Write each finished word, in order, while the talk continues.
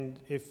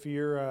If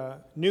you're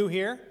new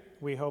here,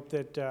 we hope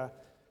that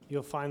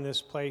you'll find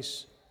this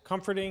place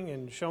comforting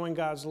and showing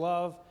God's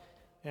love,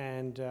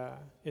 and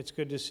it's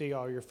good to see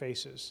all your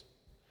faces.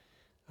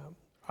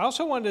 I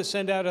also wanted to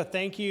send out a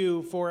thank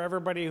you for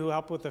everybody who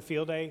helped with the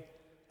field day.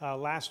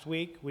 Last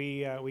week,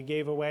 we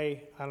gave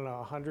away,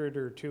 100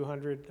 or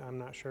 200. I'm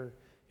not sure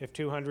if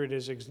 200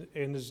 is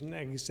an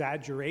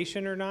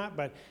exaggeration or not,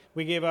 but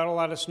we gave out a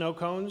lot of snow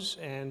cones,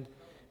 and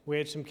we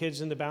had some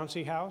kids in the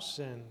bouncy house,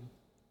 and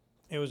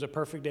it was a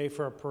perfect day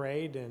for a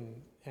parade,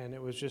 and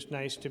it was just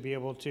nice to be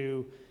able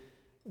to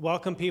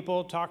welcome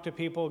people, talk to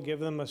people, give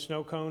them a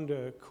snow cone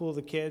to cool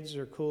the kids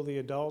or cool the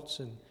adults.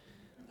 And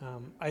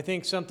I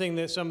think something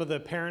that some of the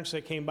parents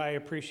that came by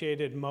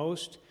appreciated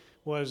most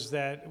was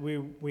that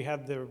we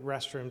had the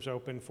restrooms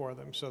open for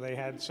them, so they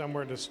had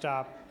somewhere to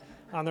stop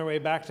on their way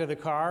back to the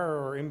car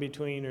or in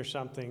between or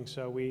something.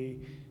 So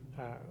we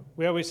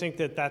always think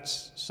that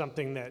that's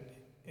something that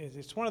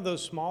it's one of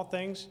those small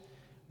things,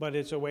 but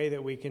it's a way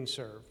that we can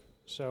serve.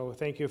 So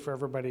thank you for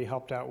everybody who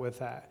helped out with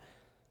that.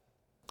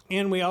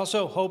 And we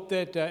also hope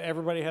that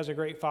everybody has a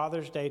great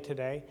Father's Day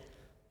today.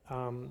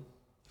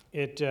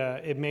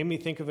 It made me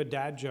think of a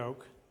dad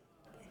joke,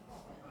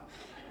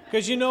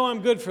 because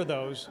I'm good for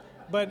those,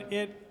 but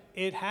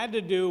it had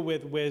to do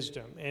with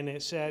wisdom, and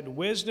it said,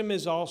 wisdom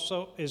is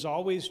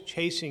always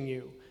chasing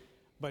you,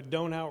 but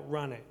don't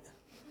outrun it.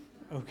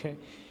 Okay?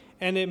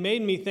 And it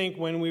made me think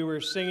when we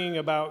were singing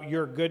about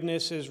your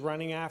goodness is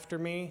running after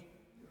me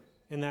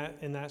in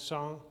that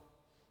song,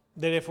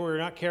 that if we're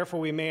not careful,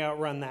 we may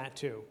outrun that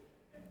too.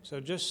 So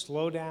just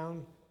slow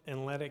down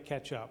and let it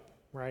catch up,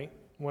 right?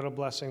 What a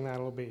blessing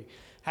that'll be.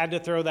 Had to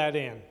throw that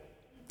in.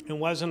 It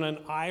wasn't an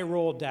eye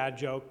roll dad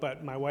joke,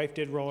 but my wife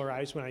did roll her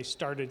eyes when I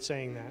started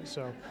saying that.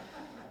 So,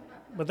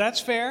 but that's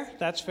fair.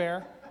 That's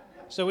fair.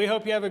 So we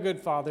hope you have a good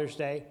Father's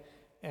Day,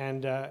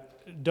 and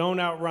don't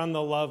outrun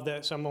the love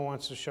that someone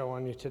wants to show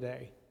on you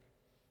today.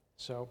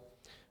 So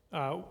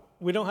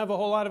we don't have a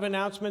whole lot of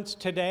announcements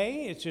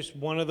today. It's just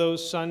one of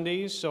those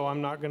Sundays, so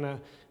I'm not going to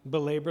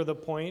belabor the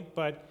point.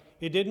 But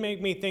it did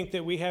make me think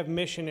that we have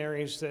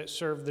missionaries that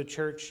serve the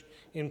church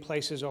in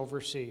places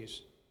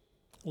overseas,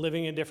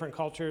 living in different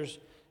cultures,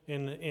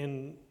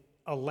 in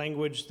a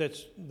language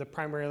that's the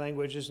primary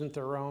language isn't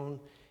their own.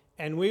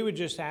 And we would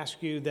just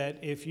ask you that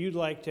if you'd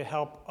like to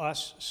help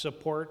us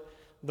support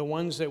the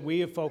ones that we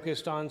have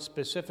focused on,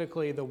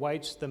 specifically the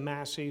Whites, the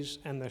Masseys,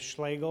 and the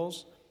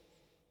Schlegels.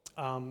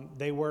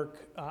 They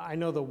work, I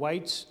know the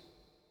Whites,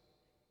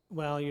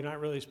 well, you're not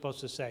really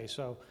supposed to say,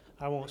 so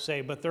I won't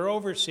say, but they're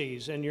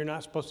overseas, and you're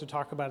not supposed to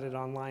talk about it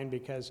online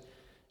because,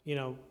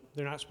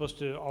 they're not supposed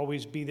to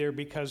always be there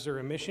because they're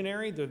a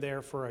missionary. They're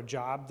there for a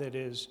job that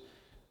is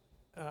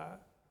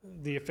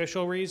the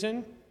official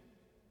reason,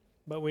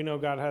 but we know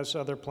God has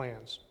other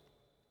plans.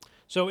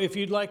 So if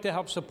you'd like to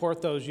help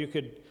support those, you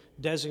could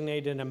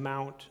designate an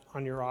amount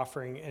on your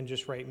offering and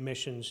just write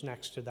missions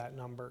next to that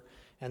number,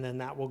 and then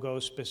that will go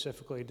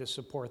specifically to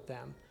support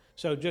them.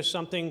 So just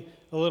something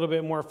a little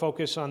bit more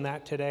focus on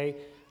that today.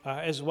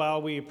 As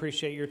well, we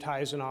appreciate your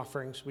tithes and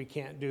offerings. We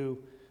can't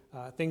do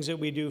things that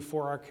we do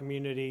for our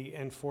community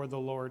and for the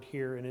Lord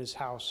here in his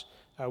house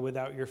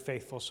without your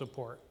faithful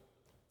support.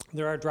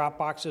 There are drop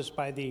boxes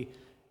by the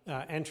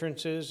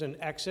entrances and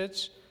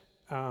exits,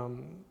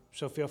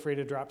 so feel free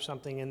to drop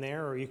something in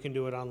there, or you can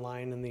do it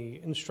online, and the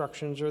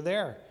instructions are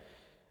there.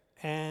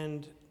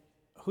 And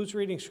who's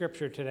reading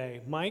scripture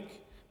today?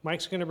 Mike?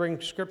 Mike's going to bring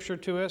scripture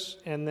to us,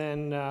 and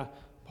then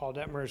Paul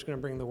Detmer is going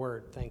to bring the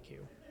word. Thank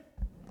you.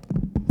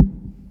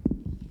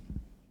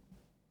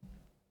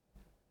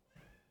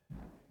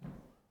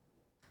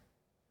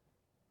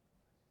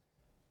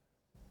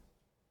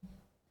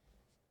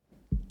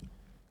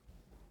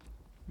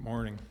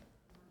 Morning.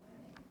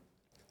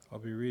 I'll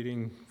be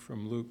reading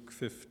from Luke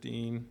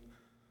 15,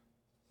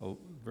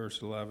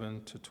 verse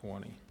 11 to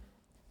 20.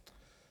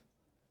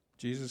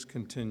 Jesus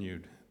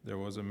continued, "There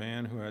was a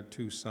man who had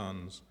 2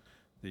 sons.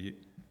 The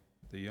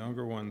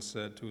younger one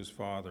said to his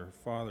father,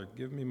 'Father,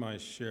 give me my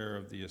share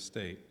of the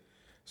estate.'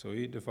 So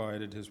he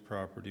divided his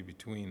property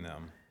between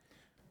them.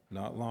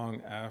 Not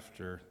long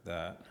after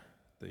that,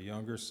 the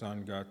younger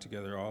son got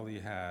together all he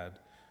had,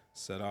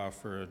 set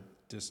off for a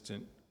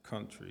distant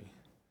country,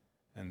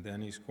 and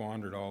then he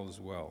squandered all his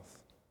wealth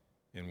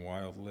in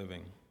wild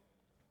living.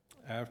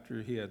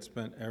 After he had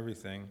spent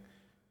everything,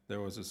 there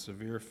was a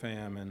severe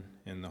famine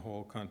in the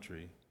whole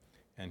country,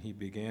 and he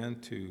began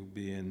to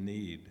be in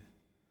need.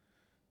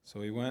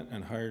 So he went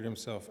and hired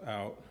himself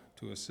out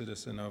to a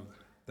citizen of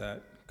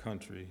that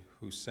country,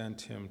 who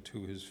sent him to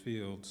his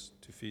fields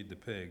to feed the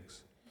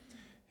pigs.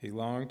 He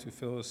longed to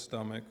fill his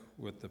stomach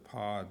with the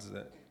pods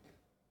that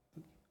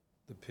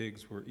the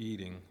pigs were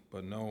eating,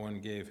 but no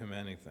one gave him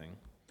anything.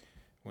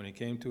 When he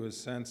came to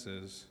his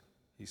senses,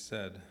 he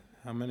said,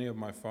 'How many of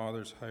my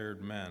father's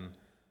hired men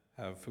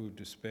have food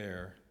to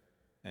spare,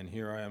 and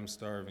here I am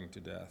starving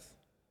to death?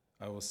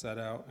 I will set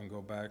out and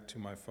go back to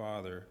my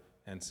father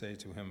and say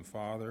to him,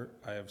 Father,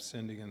 I have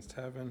sinned against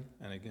heaven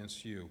and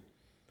against you.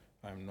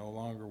 I am no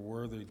longer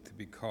worthy to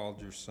be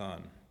called your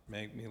son.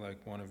 Make me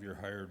like one of your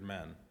hired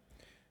men.'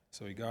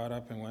 So he got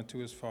up and went to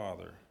his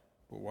father.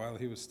 But while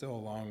he was still a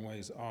long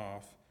ways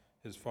off,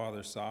 his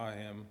father saw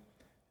him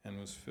and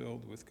was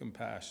filled with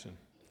compassion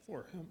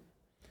for him.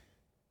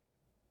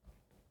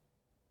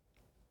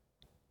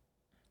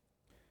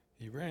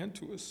 He ran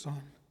to his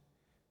son,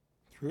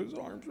 threw his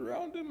arms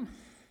around him,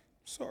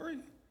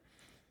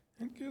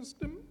 and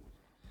kissed him.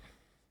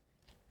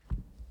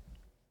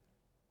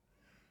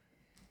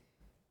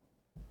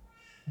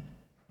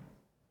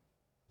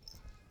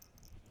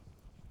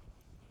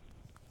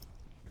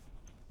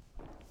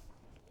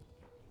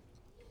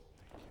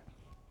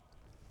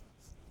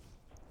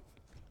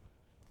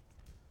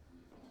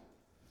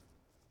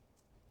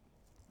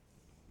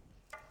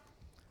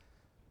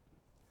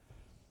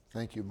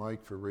 Thank you,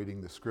 Mike, for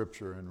reading the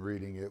scripture and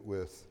reading it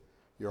with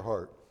your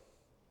heart.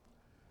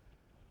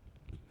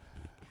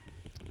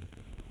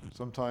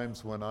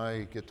 Sometimes when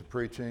I get to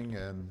preaching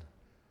and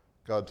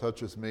God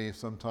touches me,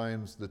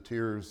 sometimes the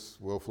tears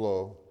will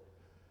flow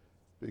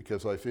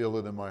because I feel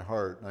it in my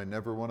heart. And I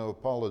never want to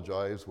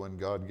apologize when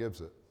God gives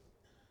it.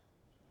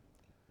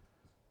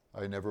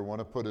 I never want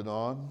to put it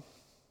on.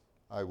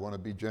 I want to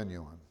be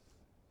genuine.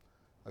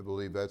 I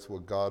believe that's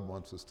what God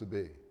wants us to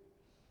be.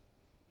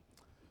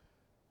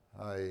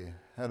 I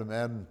had a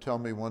man tell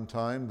me one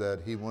time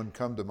that he wouldn't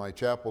come to my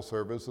chapel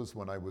services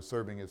when I was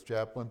serving as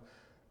chaplain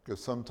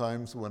because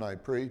sometimes when I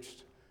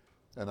preached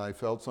and I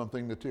felt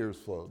something, the tears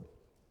flowed.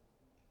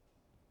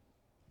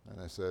 And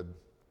I said,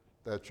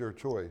 that's your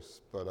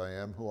choice, but I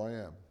am who I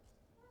am.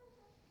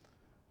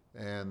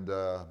 And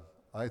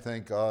I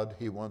thank God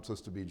he wants us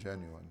to be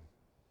genuine.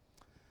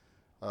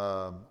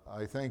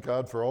 I thank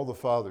God for all the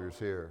fathers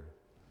here.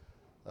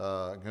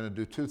 I'm going to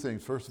do two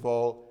things. First of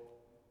all,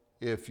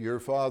 if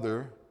your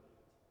father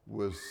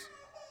was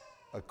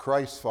a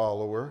Christ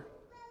follower,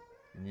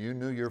 and you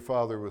knew your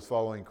father was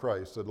following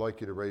Christ, I'd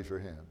like you to raise your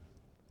hand.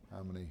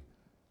 How many?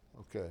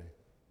 Okay,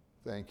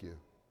 thank you.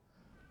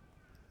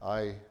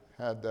 I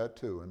had that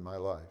too in my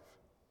life.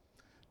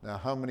 Now,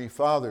 how many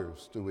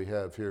fathers do we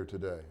have here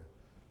today?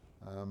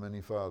 How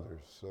many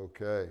fathers?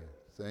 Okay,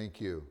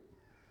 thank you.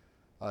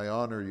 I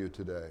honor you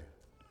today.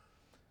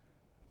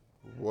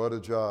 What a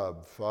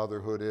job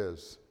fatherhood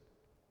is.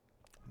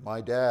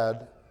 My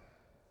dad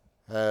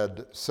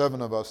had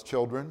 7 of us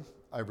children.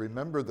 I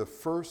remember the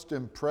first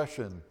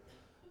impression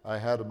I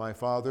had of my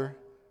father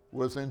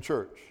was in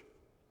church,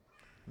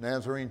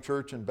 Nazarene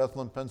Church in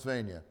Bethlehem,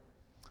 Pennsylvania.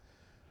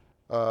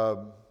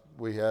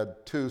 We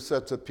had 2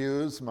 sets of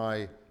pews.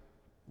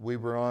 We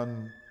were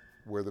on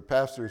where the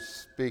pastor's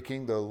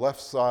speaking, the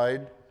left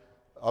side,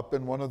 up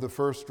in one of the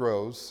first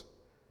rows.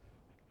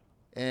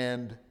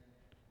 And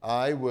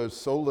I was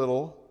so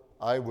little,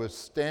 I was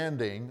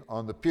standing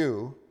on the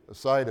pew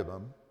beside of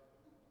him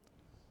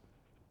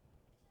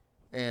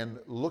and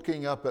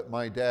looking up at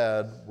my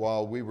dad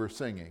while we were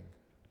singing.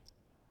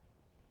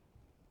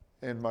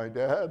 And my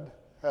dad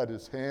had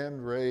his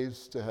hand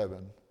raised to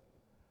heaven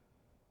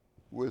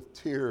with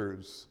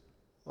tears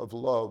of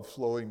love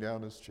flowing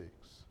down his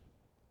cheeks.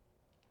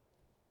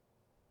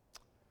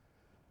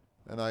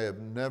 And I have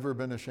never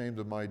been ashamed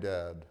of my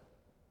dad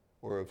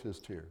or of his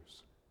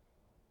tears.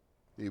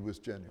 He was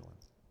genuine.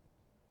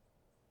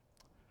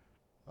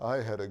 I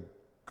had a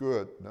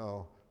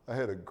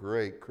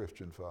great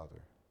Christian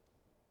father.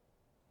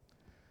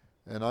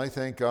 And I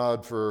thank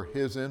God for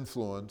his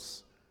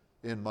influence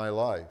in my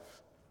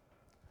life.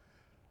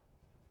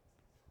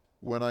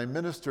 When I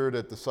ministered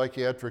at the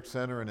Psychiatric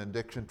Center and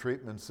Addiction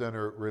Treatment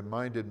Center, it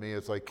reminded me,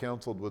 as I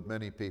counseled with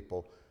many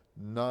people,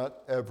 not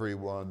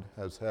everyone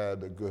has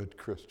had a good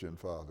Christian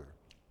father.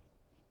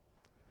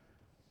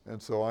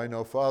 And so I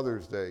know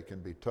Father's Day can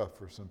be tough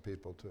for some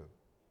people too.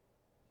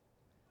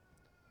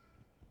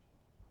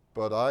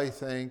 But I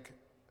thank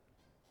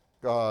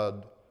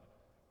God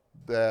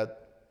that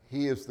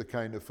he is the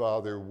kind of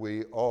father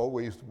we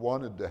always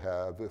wanted to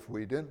have if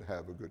we didn't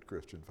have a good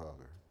Christian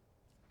father.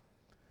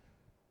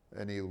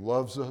 And he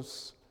loves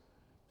us,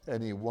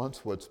 and he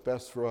wants what's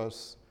best for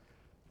us,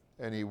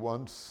 and he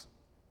wants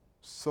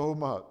so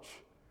much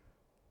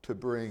to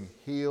bring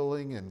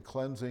healing and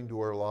cleansing to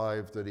our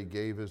lives that he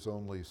gave his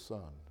only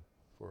son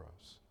for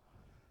us.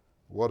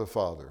 What a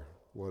father,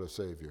 what a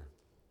savior.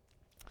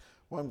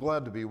 Well, I'm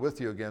glad to be with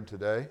you again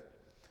today.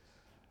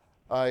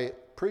 I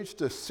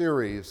preached a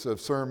series of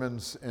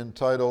sermons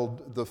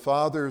entitled The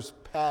Father's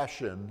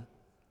Passion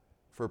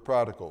for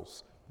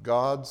Prodigals,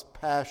 God's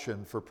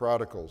Passion for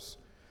Prodigals.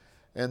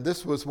 And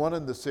this was one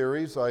in the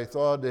series. I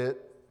thought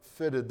it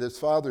fitted this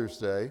Father's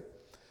Day.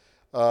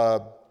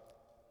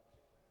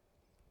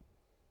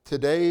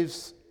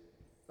 Today's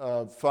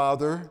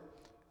father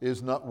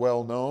is not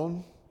well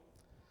known.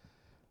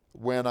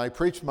 When I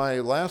preached my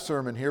last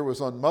sermon here was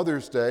on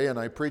Mother's Day, and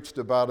I preached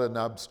about an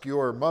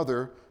obscure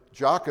mother,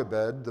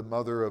 Jochebed, the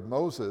mother of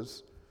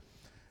Moses.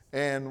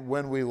 And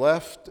when we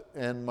left,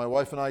 and my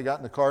wife and I got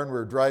in the car and we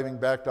were driving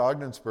back to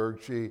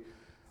Ogdensburg, she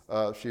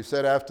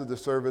said after the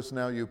service,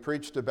 now you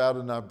preached about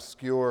an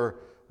obscure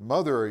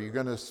mother. Are you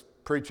going to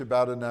preach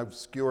about an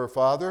obscure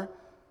father?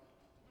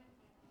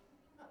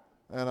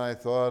 And I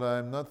thought,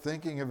 I'm not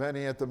thinking of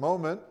any at the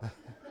moment.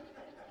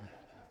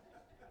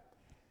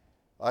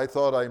 I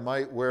thought I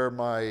might wear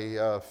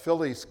my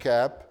Phillies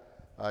cap.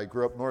 I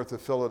grew up north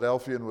of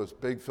Philadelphia and was a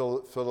big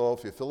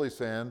Philadelphia Phillies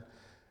fan.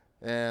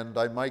 And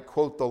I might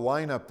quote the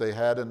lineup they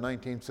had in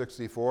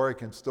 1964. I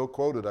can still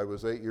quote it. I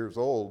was 8 years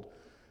old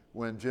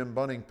when Jim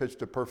Bunning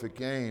pitched a perfect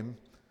game.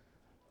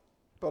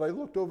 But I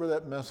looked over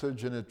that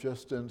message and it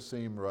just didn't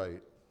seem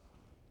right.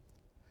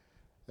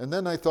 And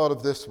then I thought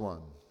of this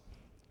one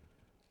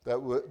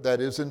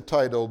that is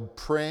entitled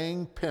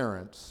Praying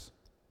Parents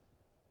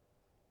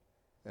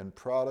and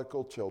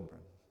Prodigal Children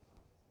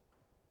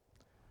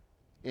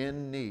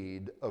in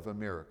Need of a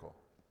Miracle.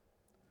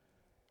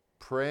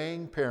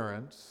 Praying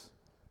Parents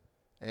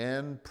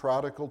and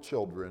Prodigal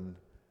Children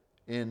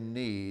in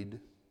Need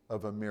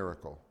of a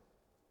Miracle.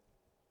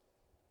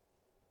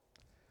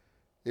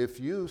 If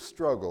you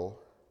struggle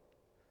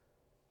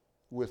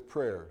with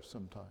prayer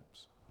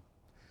sometimes,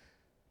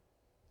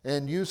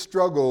 and you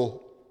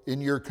struggle in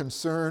your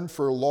concern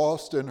for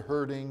lost and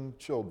hurting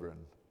children,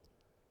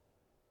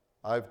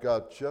 I've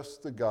got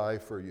just the guy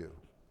for you.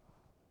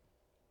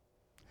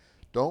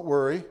 Don't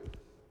worry,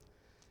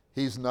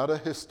 he's not a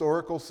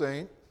historical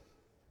saint.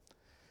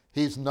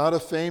 He's not a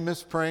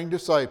famous praying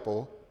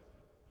disciple.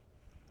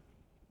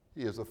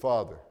 He is a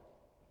father,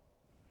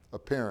 a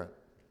parent,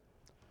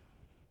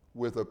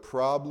 with a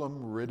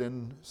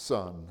problem-ridden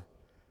son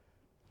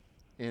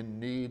in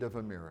need of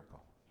a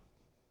miracle.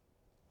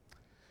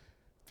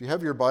 If you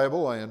have your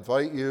Bible, I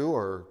invite you,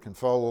 or can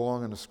follow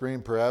along on the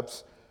screen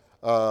perhaps,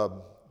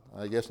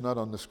 I guess not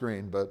on the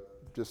screen,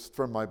 but just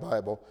from my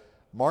Bible,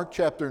 Mark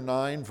chapter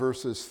 9,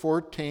 verses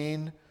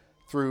 14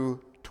 through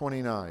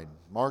 29.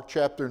 Mark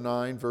chapter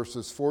 9,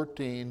 verses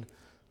 14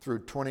 through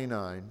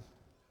 29.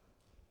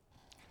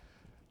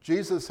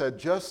 Jesus had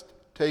just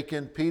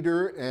taken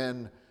Peter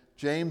and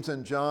James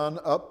and John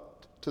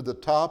up to the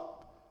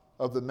top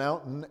of the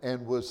mountain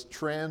and was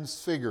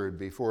transfigured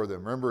before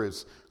them. Remember,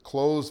 his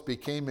clothes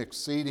became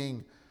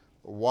exceeding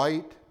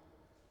white.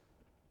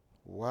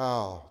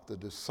 Wow, the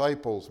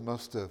disciples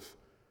must have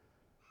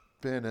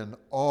been in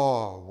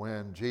awe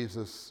when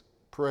Jesus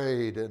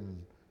prayed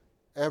and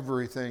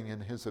everything in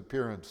his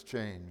appearance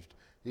changed.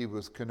 He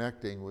was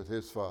connecting with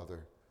his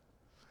Father.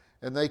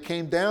 And they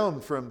came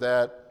down from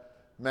that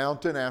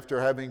mountain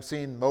after having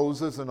seen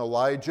Moses and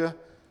Elijah.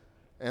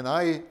 And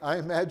I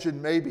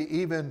imagine maybe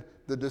even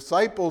the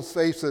disciples'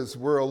 faces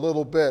were a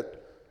little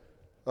bit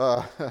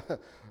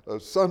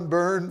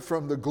sunburned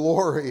from the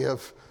glory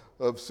of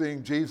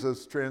seeing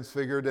Jesus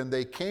transfigured. And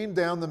they came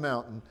down the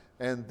mountain,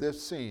 and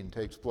this scene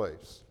takes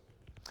place.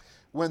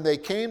 When they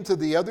came to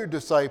the other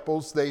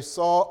disciples, they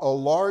saw a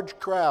large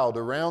crowd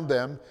around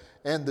them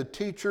and the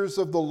teachers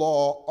of the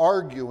law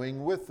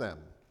arguing with them.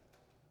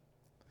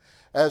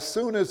 As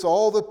soon as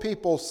all the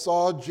people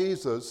saw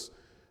Jesus,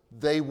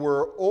 they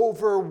were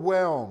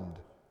overwhelmed.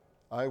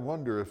 I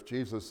wonder if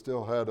Jesus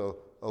still had a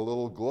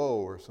little glow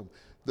or something.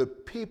 The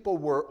people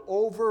were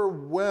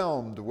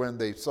overwhelmed when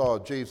they saw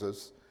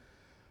Jesus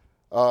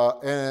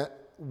and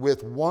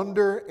with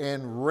wonder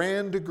and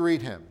ran to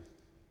greet him.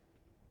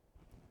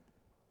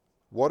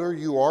 "What are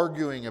you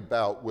arguing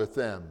about with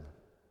them?"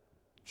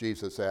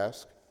 Jesus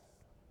asked.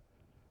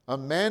 A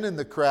man in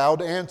the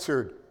crowd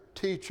answered,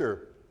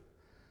 "Teacher,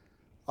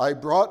 I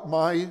brought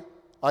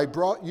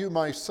you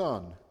my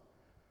son,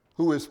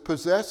 who is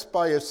possessed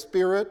by a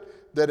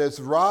spirit that has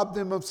robbed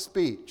him of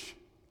speech.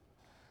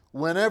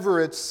 Whenever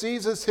it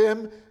seizes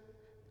him,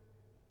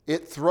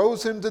 it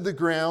throws him to the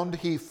ground.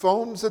 He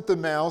foams at the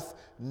mouth,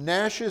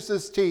 gnashes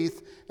his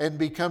teeth, and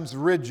becomes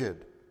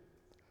rigid.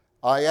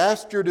 I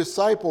asked your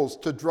disciples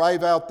to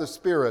drive out the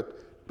spirit,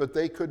 but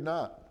they could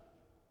not."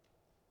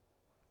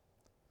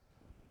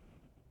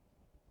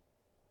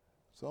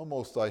 It's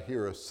almost I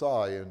hear a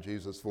sigh in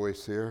Jesus'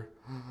 voice here.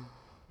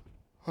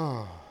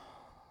 "Oh,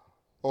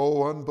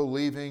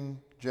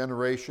 unbelieving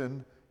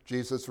generation,"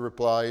 Jesus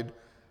replied,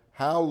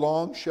 "how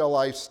long shall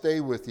I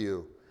stay with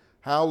you?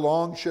 How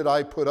long should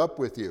I put up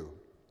with you?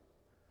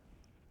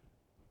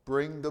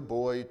 Bring the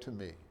boy to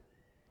me."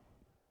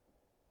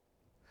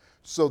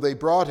 So they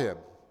brought him.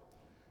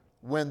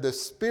 When the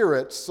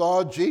spirit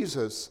saw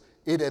Jesus,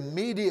 it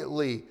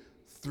immediately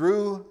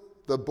threw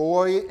the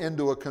boy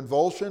into a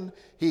convulsion.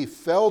 He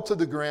fell to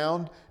the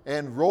ground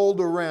and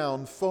rolled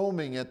around,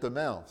 foaming at the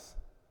mouth.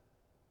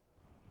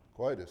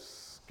 Quite a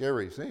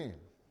scary scene.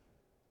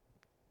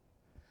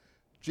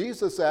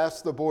 Jesus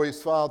asked the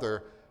boy's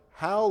father,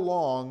 "How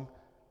long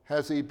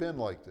has he been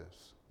like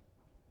this?"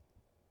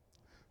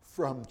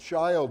 "From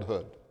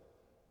childhood,"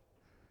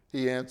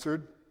 he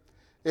answered.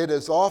 "It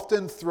has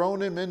often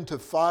thrown him into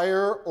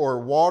fire or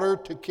water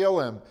to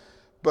kill him.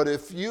 But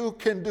if you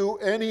can do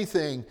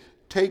anything,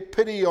 take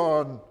pity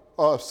on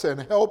us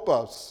and help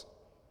us."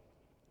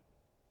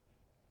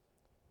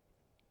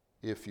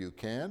 "If you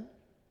can,"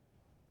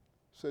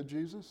 said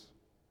Jesus.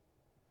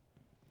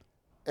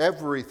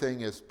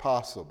 "Everything is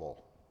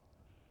possible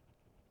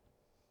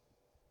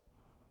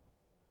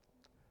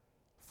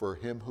for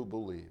him who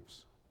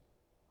believes."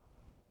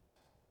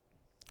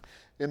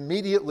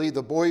 Immediately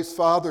the boy's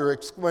father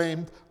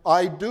exclaimed,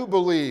 "I do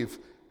believe.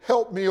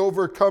 Help me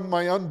overcome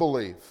my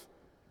unbelief."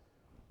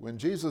 When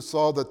Jesus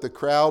saw that the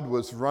crowd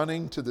was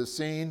running to the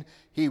scene,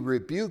 he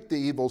rebuked the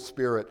evil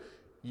spirit.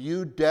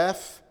 You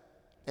deaf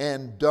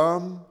and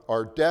dumb,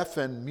 or deaf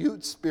and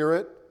mute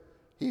spirit,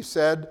 he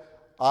said,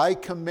 I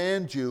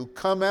command you,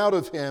 come out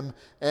of him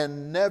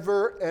and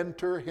never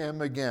enter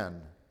him again.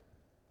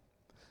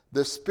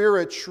 The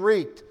spirit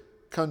shrieked,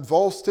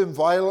 convulsed him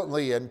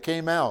violently, and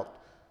came out.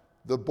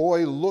 The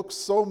boy looked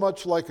so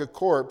much like a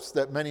corpse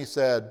that many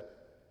said,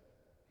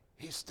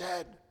 he's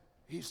dead,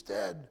 he's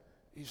dead,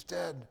 he's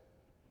dead.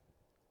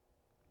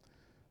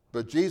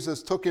 But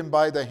Jesus took him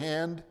by the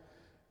hand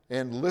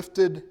and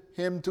lifted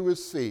him to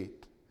his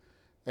feet,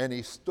 and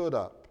he stood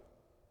up.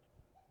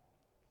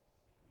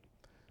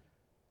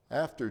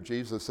 After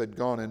Jesus had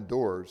gone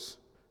indoors,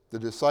 the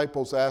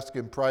disciples asked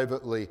him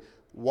privately,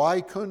 why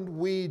couldn't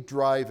we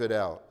drive it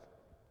out?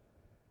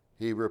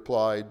 He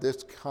replied,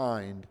 this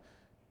kind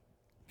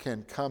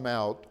can come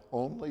out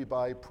only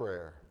by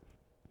prayer.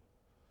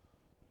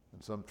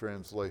 And some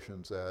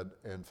translations add,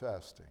 and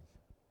fasting.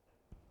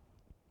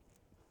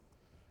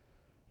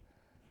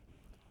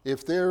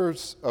 If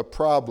there's a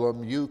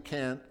problem you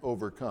can't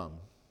overcome,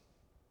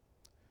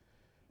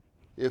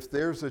 if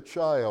there's a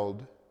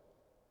child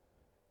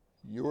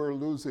you're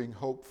losing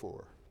hope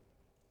for,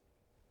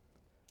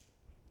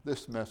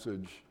 this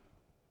message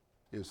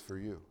is for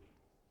you.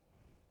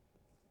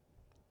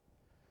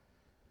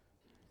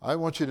 I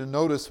want you to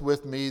notice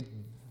with me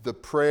the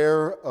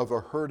prayer of a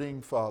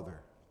hurting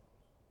father.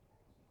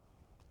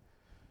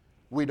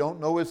 We don't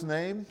know his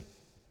name.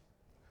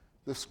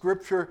 The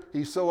scripture,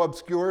 he's so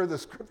obscure, the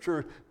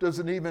scripture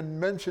doesn't even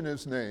mention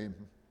his name.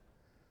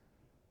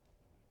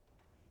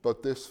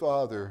 But this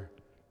father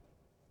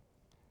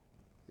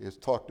is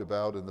talked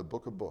about in the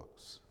book of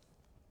books.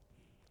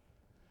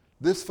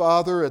 This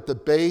father at the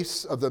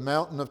base of the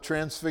mountain of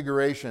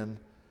transfiguration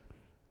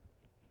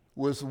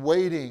was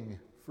waiting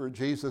for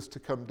Jesus to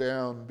come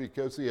down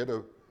because he had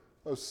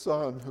a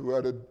son who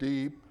had a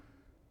deep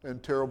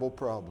and terrible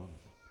problem.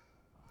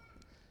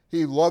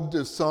 He loved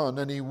his son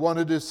and he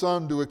wanted his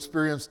son to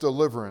experience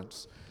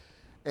deliverance.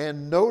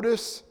 And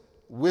notice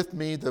with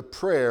me the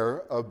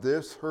prayer of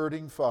this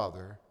hurting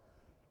father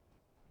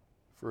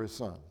for his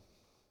son.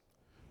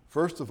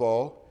 First of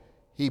all,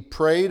 he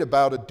prayed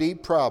about a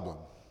deep problem.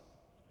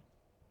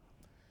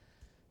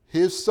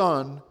 His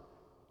son,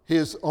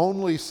 his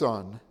only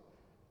son,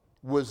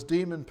 was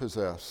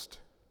demon-possessed,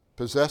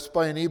 possessed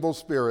by an evil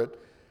spirit,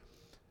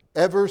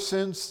 ever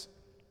since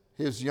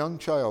his young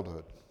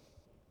childhood.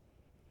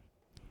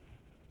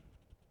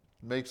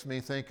 Makes me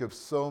think of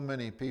so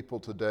many people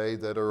today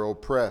that are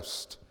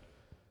oppressed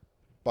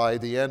by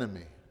the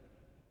enemy.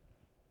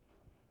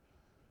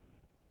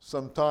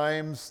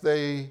 Sometimes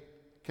they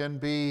can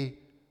be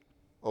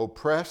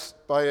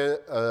oppressed by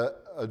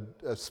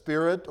a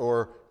spirit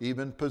or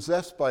even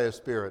possessed by a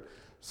spirit.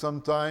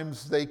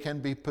 Sometimes they can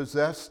be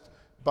possessed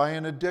by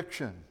an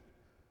addiction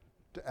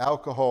to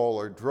alcohol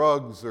or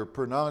drugs or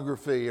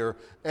pornography or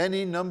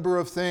any number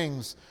of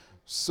things.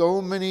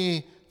 So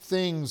many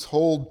things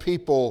hold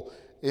people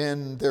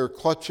in their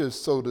clutches,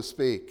 so to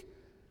speak.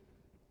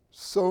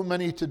 So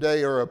many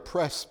today are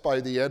oppressed by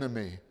the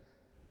enemy.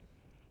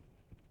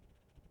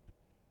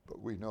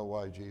 But we know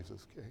why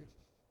Jesus came.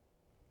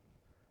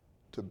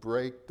 To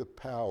break the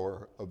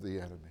power of the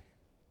enemy.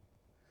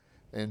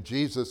 And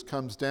Jesus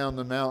comes down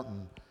the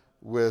mountain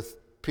with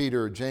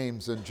Peter,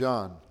 James, and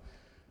John.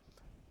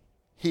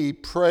 He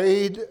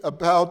prayed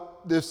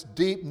about this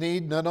deep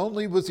need. Not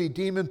only was he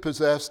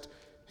demon-possessed,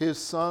 his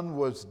son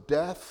was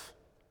deaf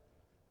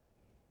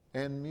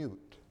and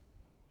mute.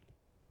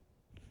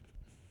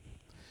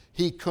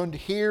 He couldn't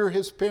hear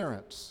his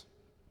parents.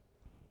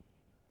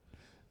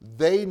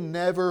 They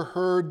never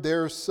heard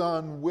their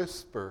son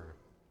whisper,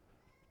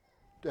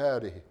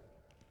 Daddy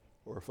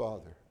or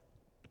Father.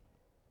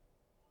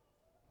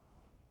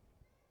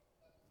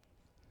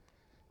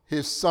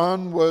 His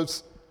son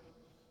was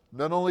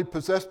not only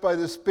possessed by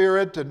the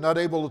Spirit and not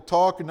able to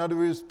talk and not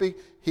able to speak,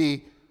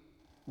 he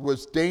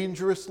was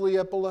dangerously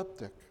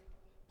epileptic.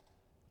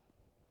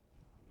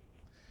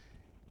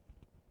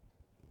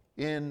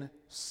 In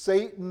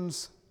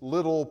Satan's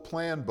little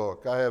plan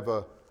book, I have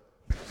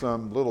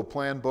some little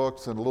plan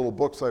books and little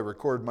books I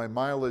record my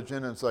mileage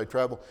in as I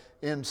travel.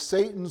 In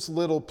Satan's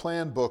little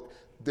plan book,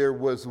 there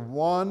was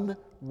one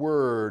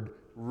word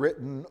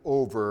written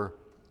over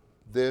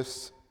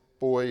this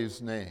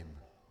boy's name.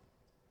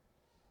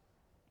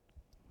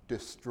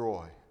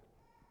 Destroy.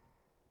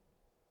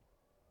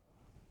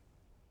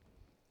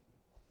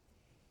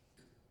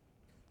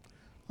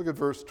 Look at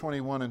verse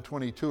 21 and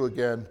 22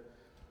 again.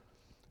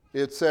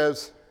 It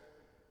says,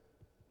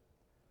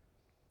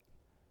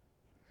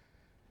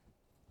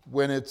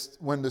 when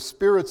the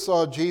spirit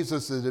saw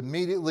Jesus, it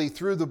immediately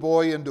threw the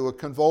boy into a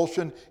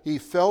convulsion. He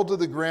fell to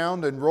the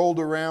ground and rolled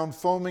around,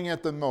 foaming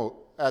at the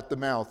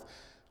mouth.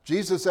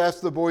 Jesus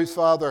asked the boy's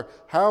father,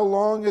 how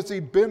long has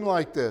he been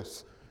like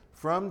this?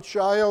 From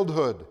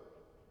childhood,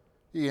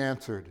 he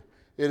answered.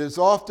 It has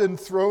often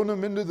thrown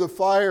him into the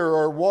fire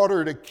or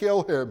water to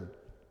kill him.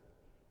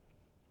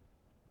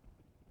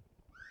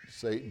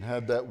 Satan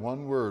had that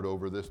one word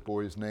over this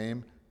boy's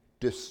name,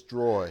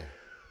 destroy.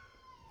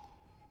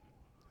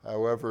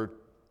 However,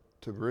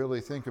 to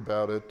really think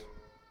about it,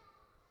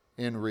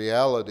 in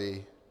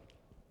reality,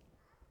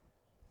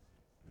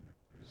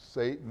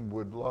 Satan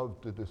would love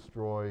to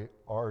destroy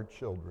our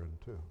children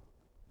too.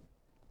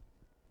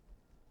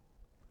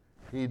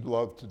 He'd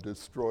love to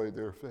destroy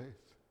their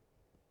faith.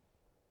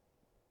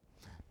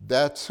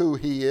 That's who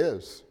he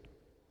is.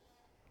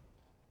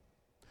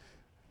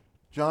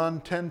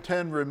 John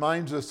 10:10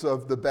 reminds us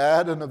of the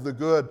bad and of the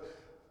good.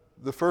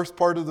 The first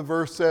part of the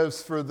verse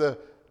says, "For the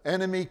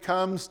enemy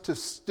comes to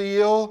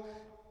steal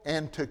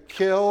and to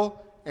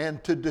kill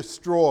and to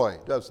destroy,"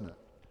 doesn't it?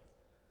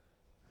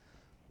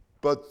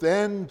 But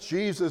then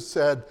Jesus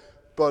said,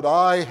 "But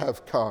I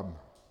have come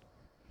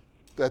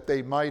that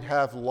they might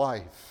have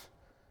life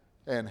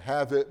and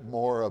have it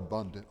more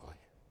abundantly."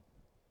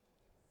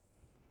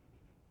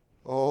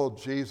 Oh,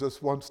 Jesus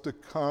wants to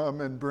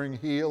come and bring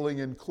healing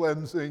and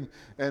cleansing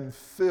and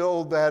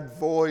fill that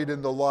void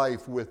in the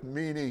life with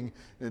meaning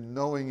in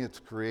knowing its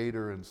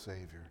Creator and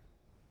Savior.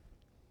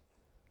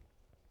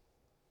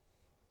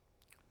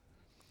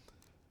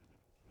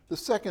 The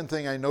second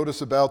thing I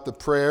notice about the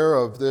prayer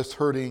of this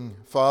hurting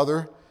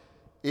father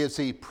is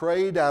he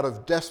prayed out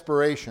of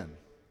desperation.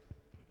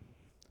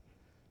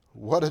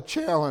 What a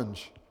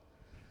challenge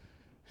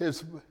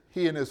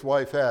he and his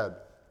wife had.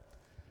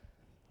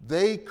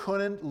 They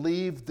couldn't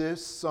leave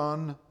this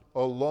son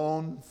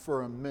alone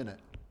for a minute,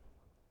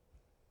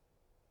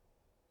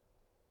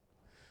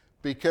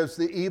 because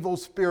the evil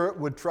spirit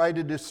would try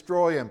to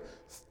destroy him,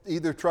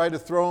 either try to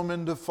throw him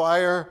into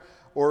fire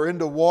or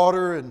into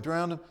water and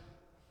drown him.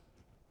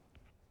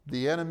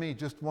 The enemy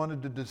just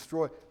wanted to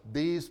destroy.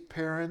 These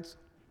parents,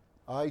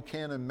 I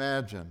can't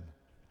imagine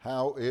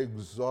how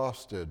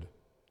exhausted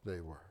they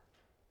were.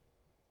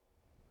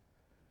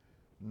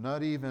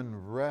 Not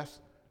even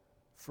rest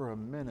for a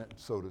minute,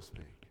 so to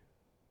speak.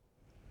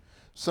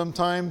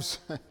 Sometimes,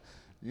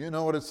 you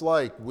know what it's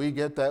like. We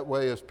get that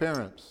way as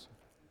parents.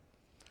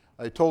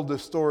 I told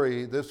this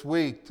story this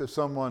week to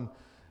someone,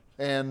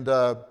 and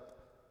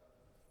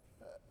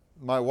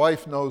my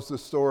wife knows the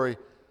story.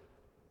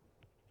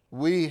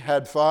 We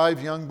had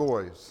 5 young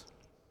boys,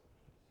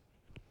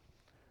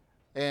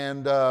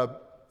 and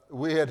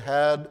we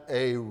had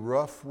a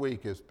rough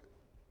week.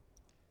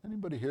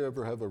 Anybody here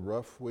ever have a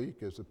rough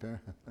week as a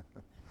parent?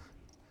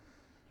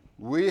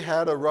 We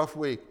had a rough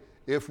week.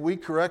 If we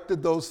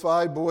corrected those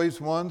 5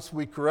 boys once,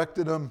 we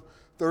corrected them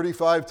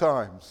 35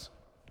 times.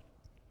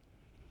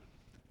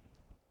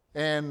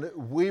 And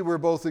we were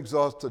both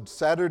exhausted.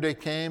 Saturday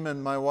came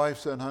and my wife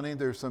said, "Honey,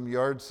 there's some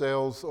yard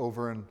sales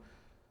over in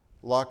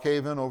Lock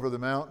Haven over the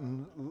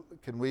mountain.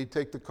 Can we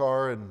take the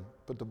car and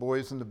put the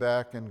boys in the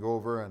back and go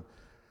over? And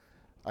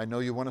I know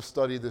you want to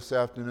study this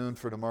afternoon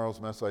for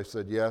tomorrow's mess." I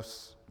said,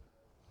 "Yes,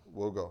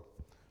 we'll go."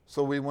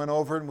 So we went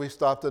over and we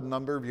stopped at a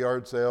number of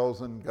yard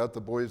sales and got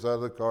the boys out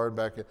of the car and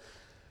back in.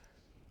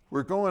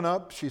 We're going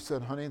up. She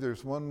said, "Honey,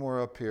 there's one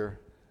more up here.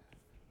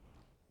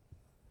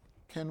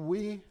 Can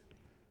we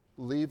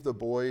leave the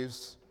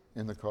boys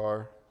in the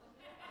car?"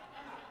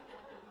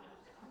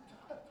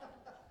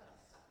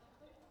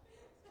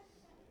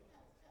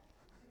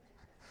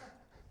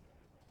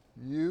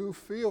 You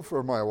feel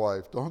for my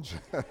wife, don't you?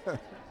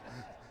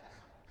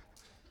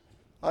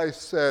 I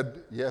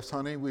said, "Yes,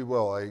 honey, we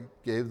will." I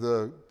gave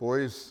the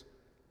boys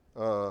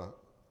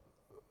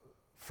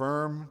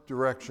firm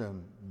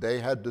direction. They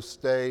had to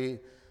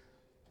stay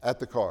at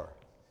the car.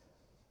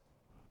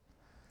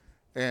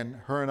 And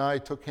her and I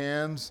took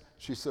hands.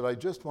 She said, "I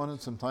just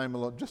wanted some time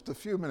alone, just a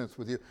few minutes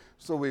with you."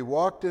 So we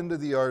walked into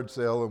the yard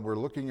sale and we're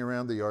looking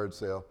around the yard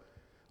sale.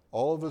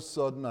 All of a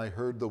sudden I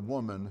heard the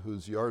woman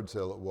whose yard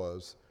sale it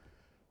was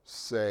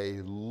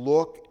say,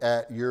 "Look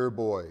at your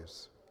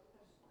boys."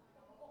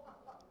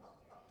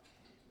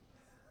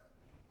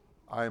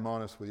 I'm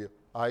honest with you,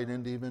 I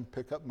didn't even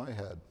pick up my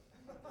head.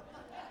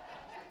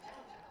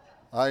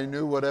 I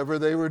knew whatever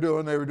they were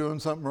doing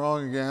something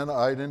wrong again.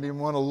 I didn't even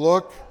want to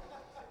look.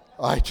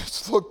 I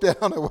just looked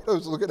down at what I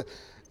was looking at.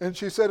 And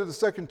she said it the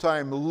second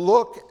time,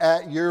 "Look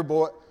at your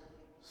boy."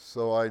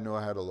 So I knew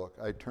I had to look.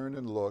 I turned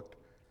and looked,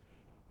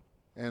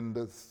 and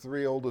the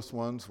 3 oldest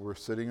ones were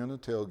sitting on the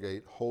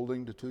tailgate,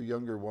 holding the 2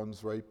 younger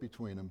ones right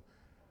between them.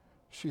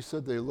 She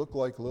said, "They look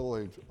like little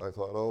angels." I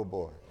thought, oh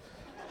boy.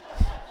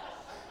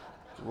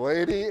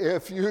 Lady,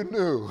 if you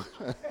knew.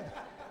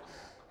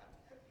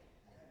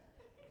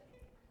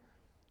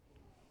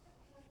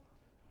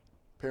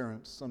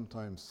 Parents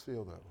sometimes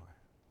feel that way.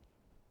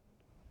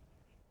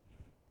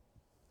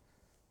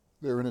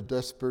 They're in a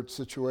desperate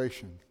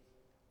situation.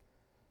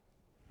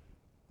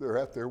 They're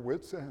at their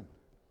wits' end.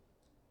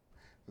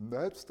 And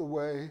that's the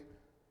way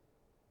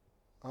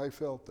I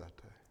felt that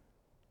day.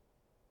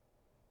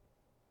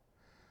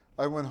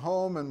 I went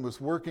home and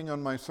was working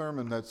on my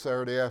sermon that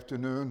Saturday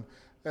afternoon,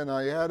 and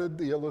I added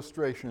the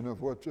illustration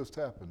of what just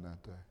happened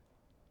that day.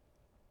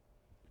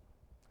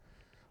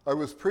 I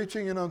was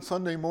preaching it on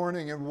Sunday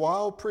morning, and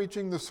while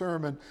preaching the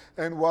sermon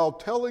and while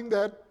telling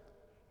that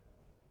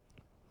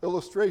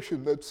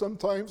illustration that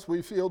sometimes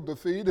we feel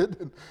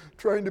defeated and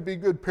trying to be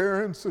good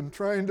parents and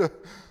trying to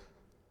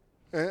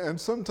And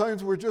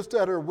sometimes we're just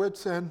at our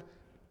wits' end.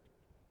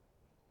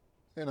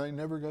 And I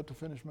never got to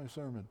finish my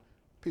sermon.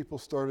 People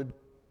started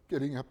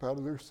getting up out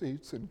of their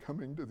seats and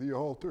coming to the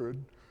altar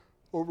and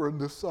over on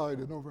this side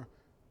and over.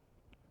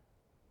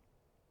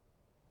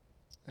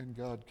 And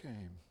God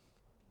came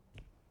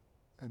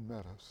and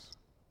met us.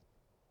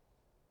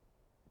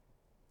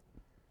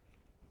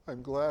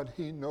 I'm glad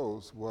he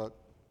knows what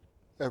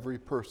every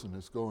person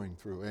is going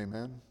through.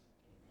 Amen?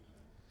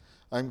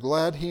 I'm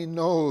glad he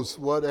knows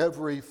what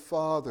every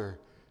father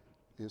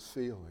is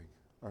feeling.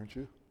 Aren't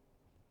you?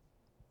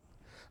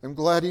 I'm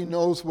glad he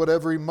knows what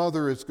every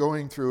mother is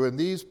going through. And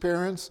these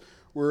parents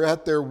were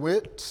at their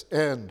wits'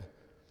 end.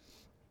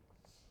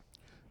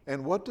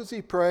 And what does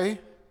he pray?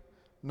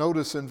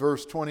 Notice in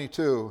verse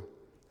 22,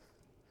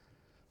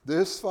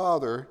 this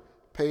father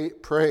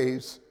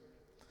prays,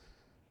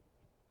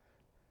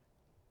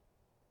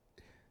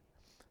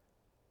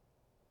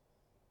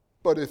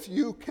 but if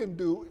you can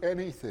do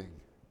anything,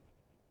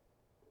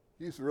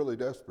 he's really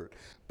desperate,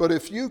 but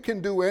if you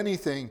can do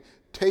anything,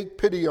 take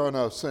pity on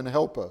us and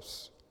help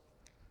us.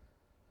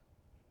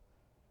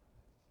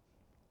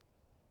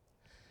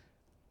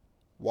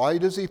 Why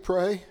does he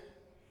pray?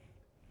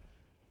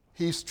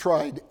 He's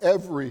tried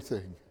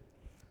everything.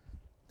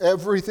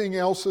 Everything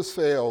else has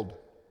failed.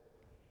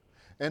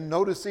 And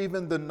notice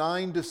even the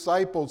 9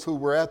 disciples who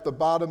were at the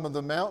bottom of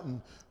the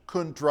mountain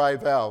couldn't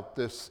drive out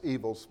this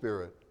evil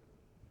spirit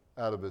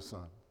out of his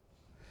son.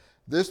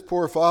 This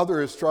poor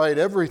father has tried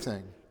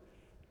everything.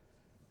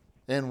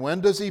 And when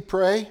does he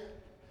pray?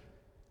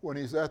 When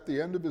he's at the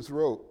end of his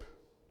rope.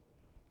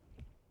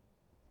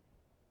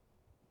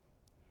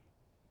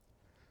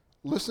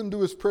 Listen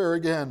to his prayer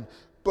again.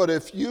 But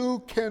if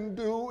you can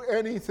do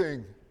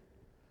anything.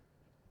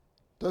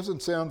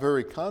 Doesn't sound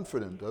very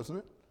confident, doesn't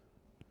it?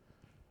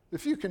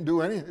 If you can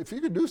do anything, if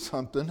you could do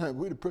something,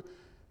 we'd put.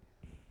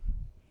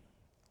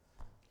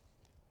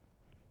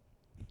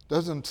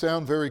 Doesn't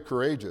sound very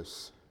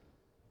courageous.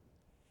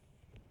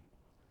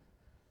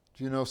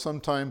 Do you know,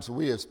 sometimes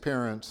we as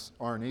parents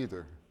aren't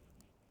either.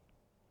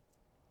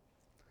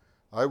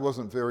 I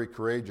wasn't very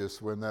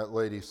courageous when that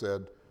lady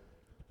said,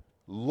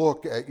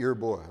 "Look at your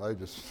boy." I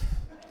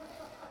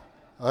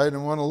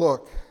didn't want to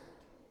look.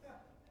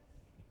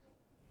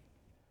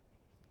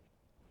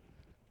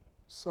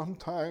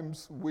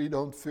 Sometimes we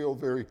don't feel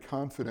very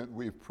confident.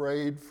 We've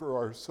prayed for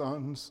our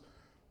sons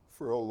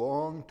for a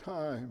long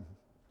time.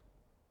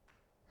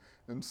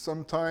 And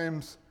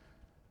sometimes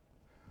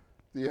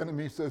the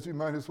enemy says you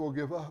might as well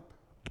give up.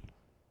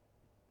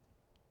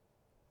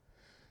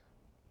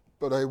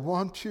 But I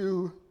want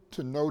you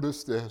to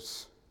notice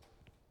this.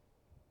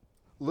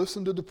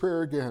 Listen to the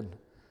prayer again.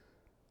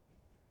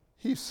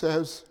 He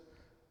says,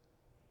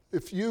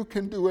 if you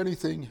can do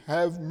anything,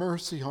 have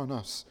mercy on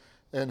us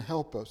and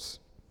help us.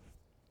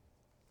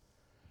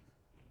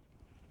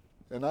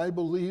 And I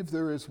believe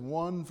there is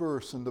one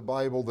verse in the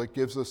Bible that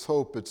gives us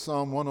hope. It's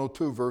Psalm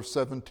 102, verse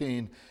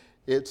 17.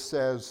 It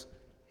says,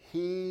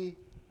 He,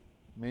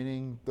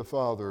 meaning the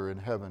Father in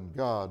heaven,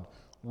 God,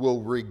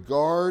 will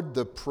regard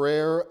the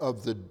prayer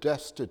of the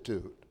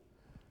destitute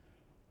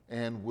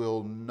and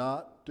will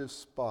not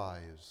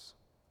despise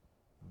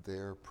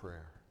their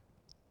prayer.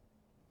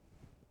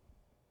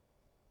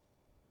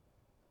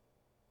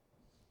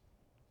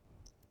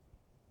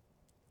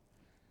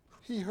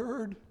 He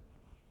heard.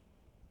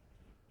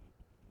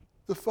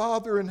 The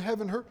Father in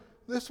heaven heard.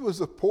 This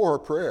was a poor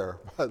prayer,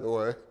 by the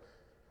way.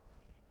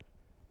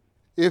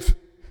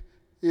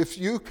 If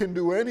you can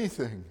do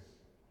anything.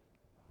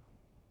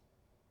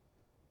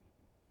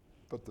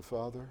 But the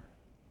Father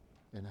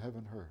in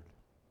heaven heard.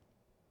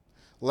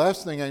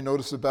 Last thing I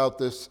notice about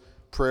this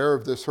prayer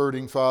of this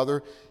hurting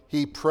father,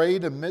 he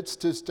prayed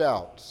amidst his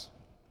doubts.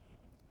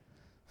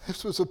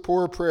 This was a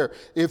poor prayer.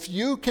 If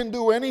you can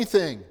do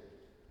anything,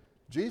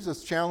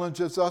 Jesus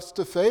challenges us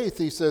to faith.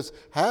 He says,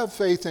 have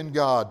faith in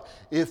God.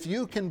 If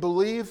you can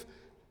believe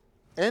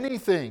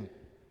anything,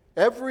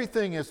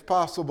 everything is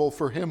possible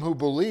for him who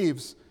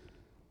believes.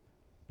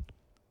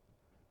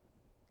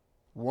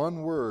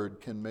 One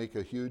word can make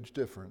a huge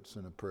difference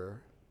in a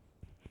prayer.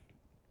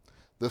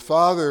 The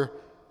father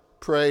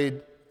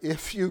prayed,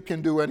 if you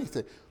can do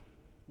anything.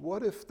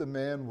 What if the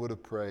man would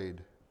have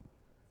prayed,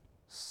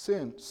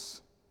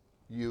 since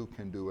you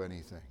can do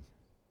anything?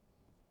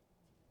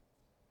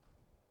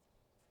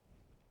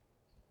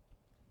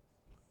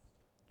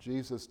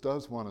 Jesus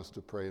does want us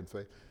to pray in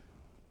faith.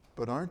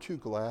 But aren't you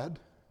glad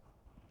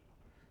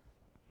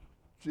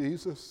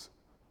Jesus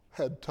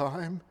had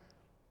time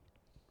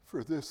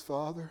for this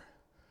father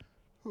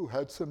who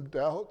had some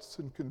doubts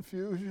and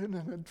confusion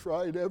and had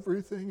tried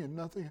everything and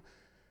nothing?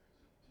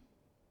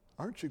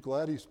 Aren't you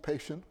glad he's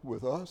patient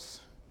with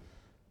us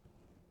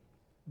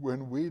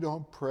when we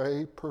don't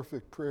pray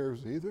perfect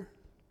prayers either?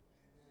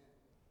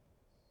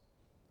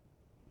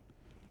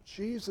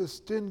 Jesus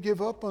didn't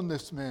give up on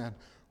this man.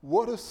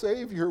 What a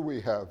Savior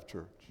we have,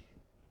 church.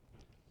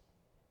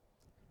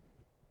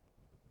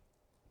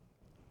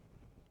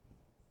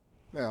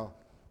 Now,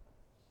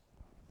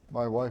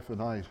 my wife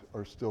and I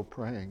are still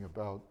praying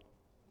about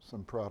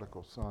some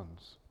prodigal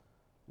sons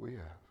we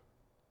have.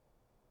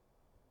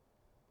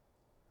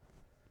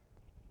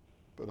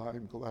 But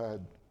I'm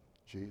glad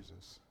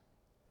Jesus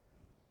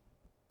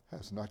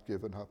has not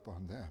given up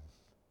on them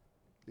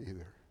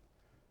either.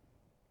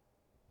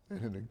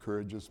 And it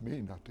encourages me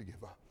not to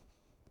give up.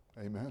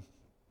 Amen.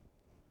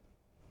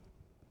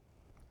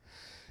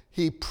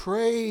 He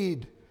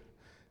prayed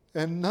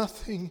and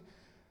nothing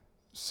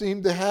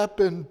seemed to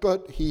happen,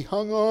 but he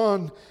hung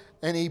on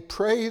and he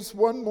prays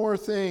one more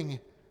thing.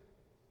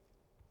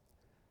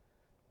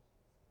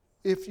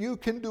 If you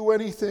can do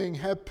anything,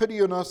 have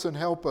pity on us and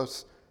help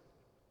us.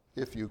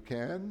 If you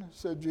can,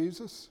 said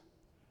Jesus,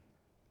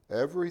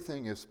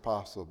 everything is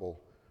possible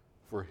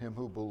for him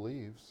who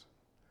believes.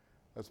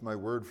 That's my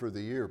word for the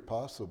year,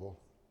 possible.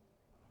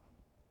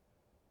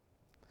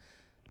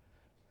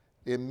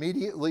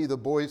 Immediately the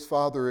boy's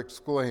father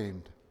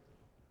exclaimed,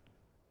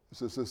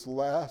 this is this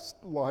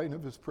last line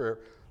of his prayer,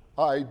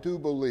 I do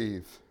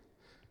believe.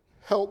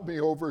 Help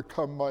me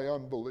overcome my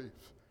unbelief.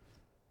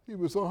 He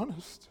was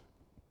honest.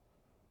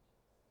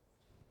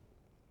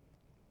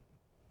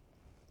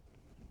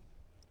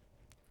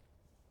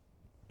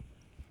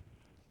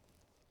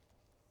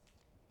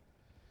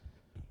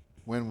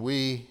 When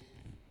we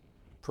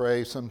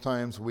pray,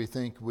 sometimes we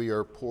think we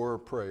are poor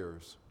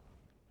prayers.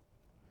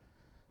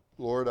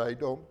 Lord, I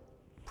don't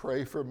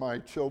pray for my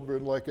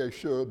children like I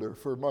should, or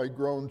for my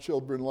grown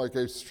children like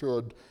I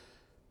should.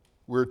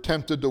 We're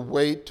tempted to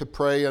wait to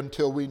pray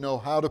until we know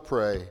how to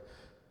pray.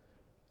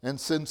 And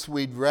since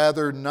we'd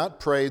rather not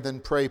pray than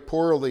pray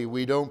poorly,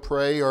 we don't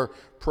pray or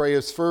pray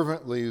as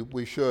fervently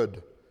we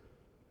should.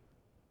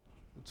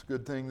 It's a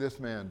good thing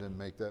this man didn't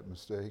make that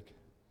mistake.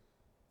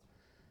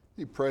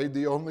 He prayed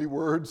the only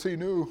words he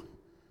knew.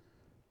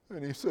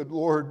 And he said,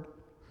 Lord,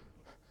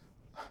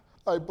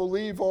 I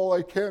believe all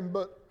I can,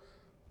 but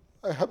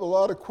I have a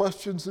lot of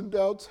questions and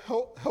doubts.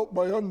 Help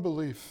my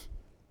unbelief.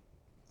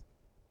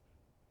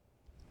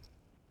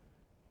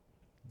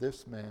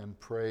 This man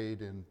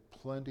prayed in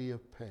plenty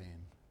of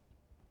pain.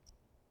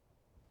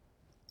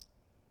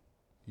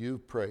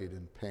 You've prayed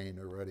in pain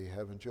already,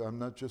 haven't you? I'm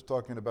not just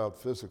talking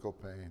about physical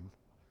pain,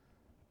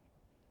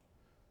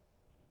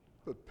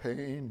 but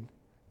pain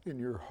in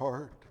your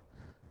heart,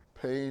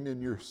 pain in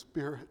your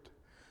spirit.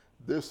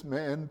 This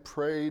man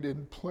prayed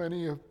in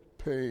plenty of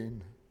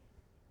pain.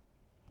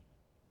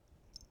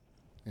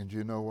 And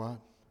you know what?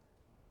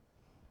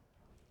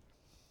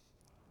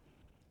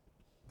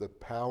 The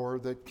power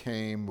that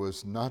came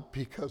was not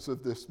because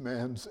of this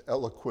man's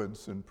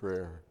eloquence in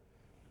prayer,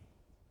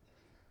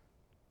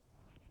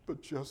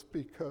 but just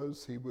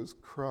because he was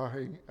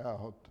crying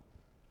out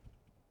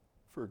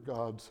for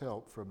God's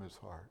help from his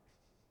heart.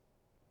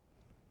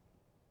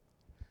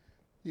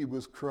 He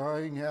was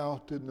crying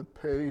out in the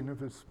pain of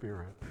his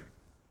spirit.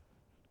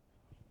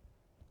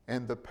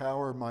 And the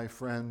power, my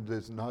friend,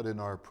 is not in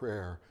our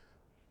prayer,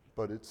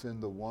 but it's in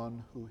the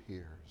one who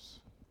hears.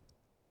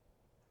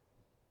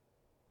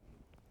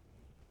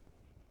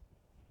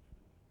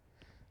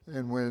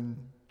 And when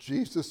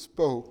Jesus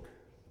spoke,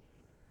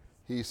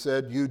 he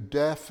said, you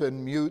deaf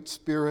and mute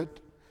spirit,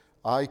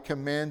 I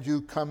command you,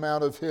 come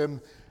out of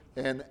him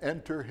and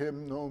enter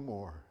him no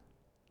more.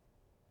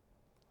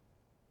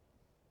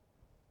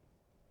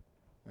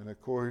 And of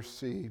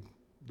course, the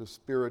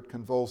spirit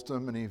convulsed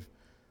him and he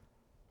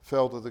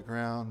fell to the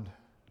ground,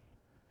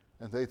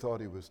 and they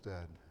thought he was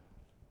dead.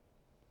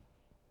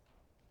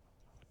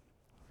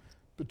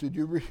 But did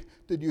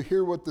you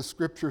hear what the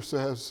scripture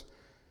says?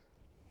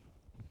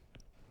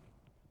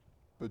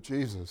 But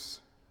Jesus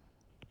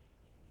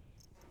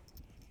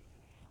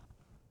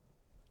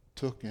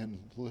took and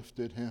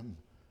lifted him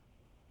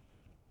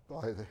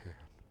by the hand.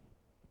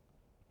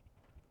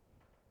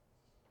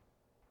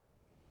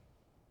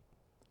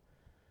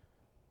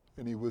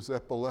 And he was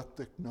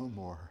epileptic no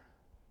more.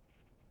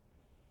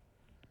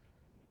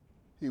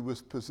 He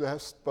was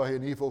possessed by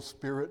an evil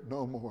spirit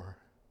no more.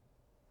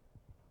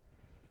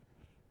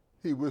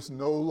 He was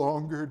no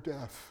longer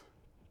deaf.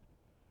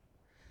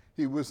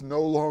 He was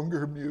no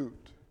longer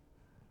mute.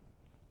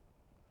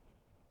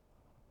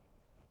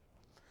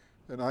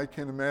 And I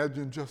can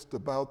imagine just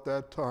about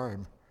that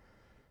time,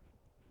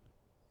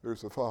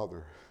 there's a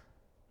father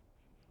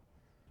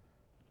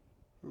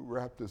who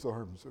wrapped his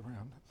arms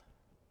around him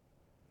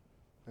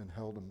and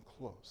held him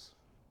close,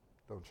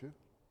 don't you?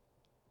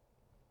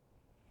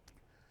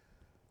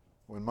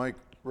 When Mike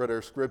read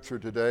our scripture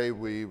today,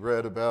 we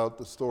read about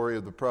the story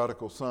of the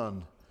prodigal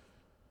son.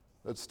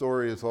 That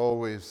story has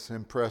always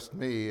impressed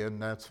me,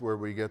 and that's where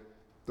we get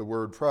the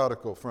word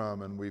prodigal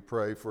from, and we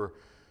pray for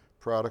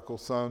prodigal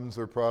sons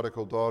or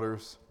prodigal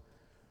daughters.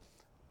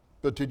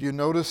 But did you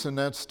notice in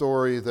that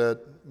story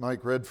that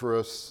Mike read for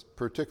us,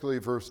 particularly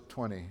verse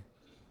 20?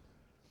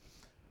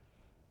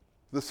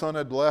 The son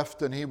had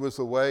left and he was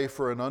away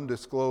for an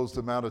undisclosed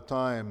amount of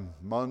time,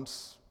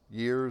 months,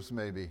 years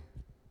maybe.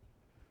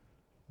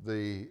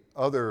 The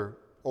other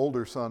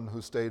older son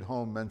who stayed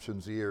home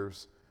mentions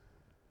years.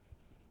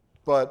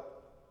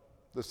 But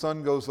the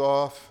son goes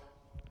off,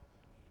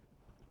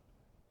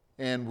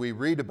 and we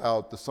read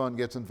about the son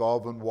gets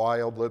involved in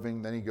wild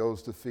living, then he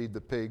goes to feed the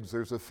pigs.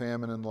 There's a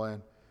famine in the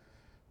land.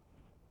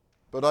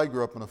 But I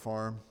grew up on a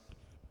farm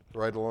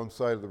right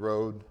alongside of the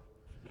road.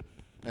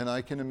 And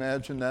I can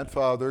imagine that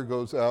father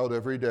goes out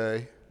every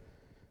day.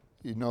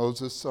 He knows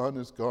his son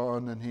is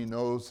gone, and he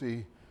knows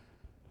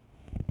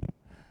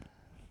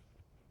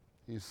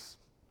he's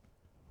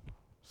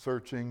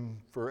searching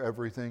for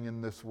everything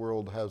in this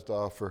world has to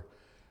offer.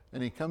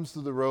 And he comes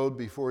to the road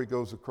before he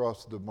goes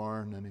across the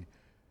barn, and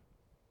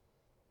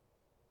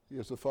he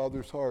has a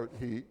father's heart.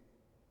 He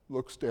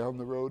looks down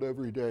the road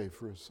every day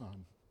for his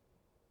son.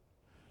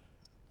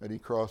 And he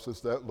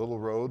crosses that little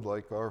road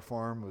like our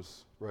farm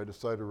was right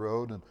aside a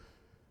road and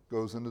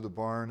goes into the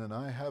barn. And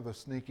I have a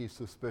sneaky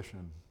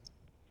suspicion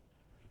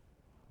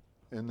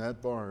in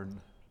that barn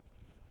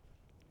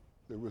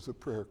there was a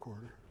prayer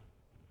quarter.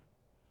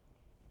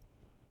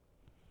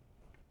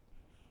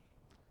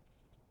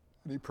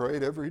 And he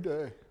prayed every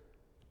day.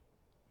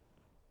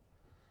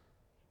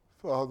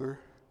 Father,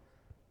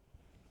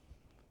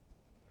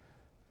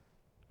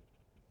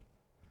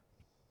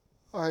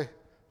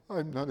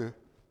 I'm not a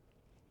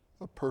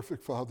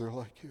perfect father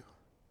like you.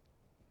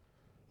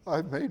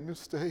 I've made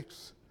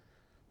mistakes.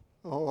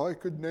 Oh, I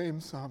could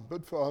name some,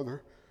 but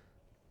Father,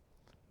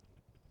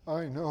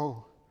 I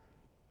know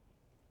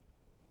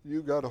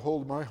you got a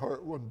hold of my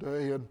heart one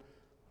day, and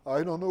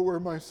I don't know where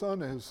my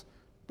son is,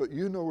 but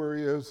you know where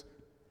he is,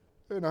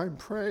 and I'm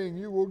praying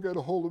you will get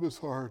a hold of his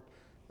heart.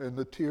 And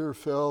the tear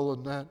fell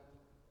in that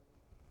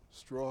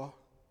straw.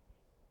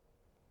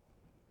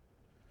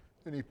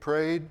 And he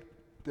prayed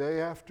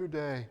day after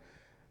day.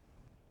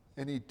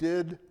 And he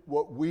did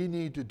what we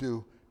need to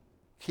do.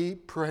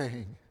 Keep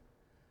praying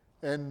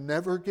and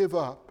never give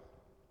up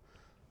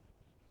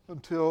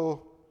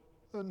until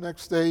the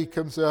next day he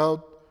comes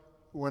out,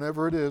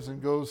 whenever it is,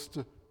 and goes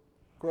to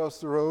cross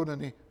the road,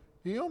 and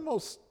he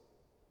almost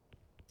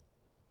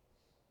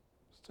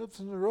steps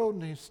in the road,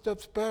 and he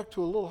steps back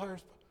to a little higher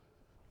spot.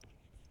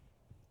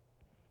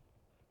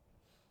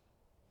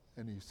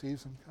 And he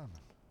sees him coming.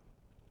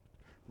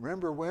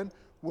 Remember when?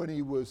 When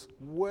he was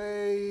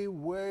way,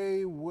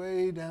 way,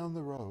 way down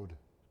the road.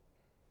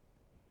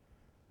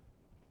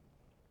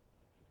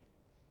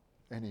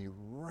 And he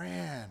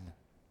ran.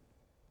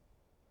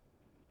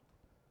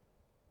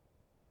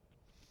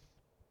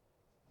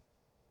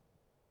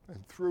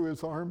 And threw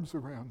his arms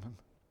around him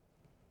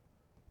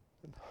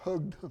and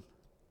hugged him.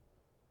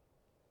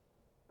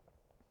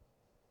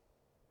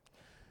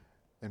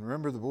 And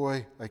remember the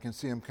boy, I can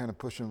see him kind of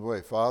pushing him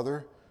away.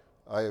 Father,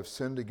 I have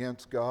sinned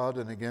against God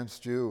and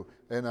against you,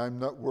 and I'm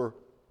not worth.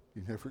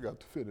 He never got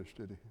to finish,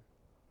 did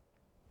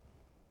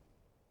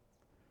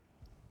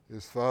he?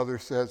 His father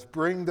says,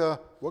 bring the,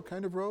 what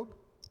kind of robe?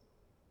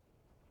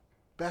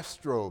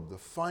 Best robe, the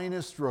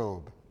finest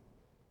robe,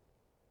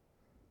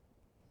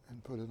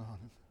 and put it on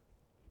him.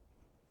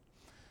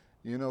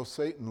 You know,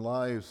 Satan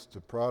lies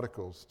to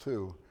prodigals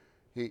too.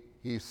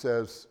 He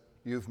says,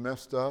 you've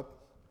messed up.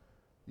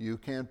 You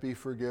can't be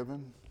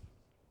forgiven.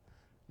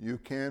 You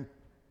can't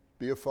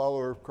be a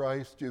follower of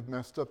Christ. You've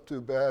messed up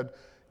too bad.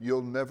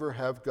 You'll never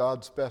have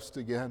God's best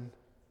again.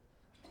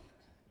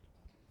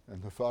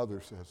 And the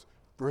Father says,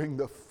 bring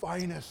the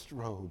finest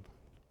robe,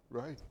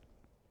 right?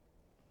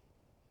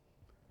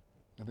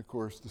 And of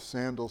course, the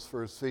sandals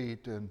for his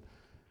feet and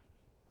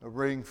a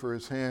ring for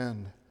his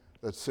hand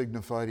that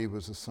signified he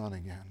was a son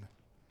again.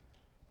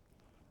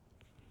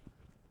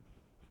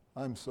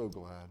 I'm so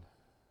glad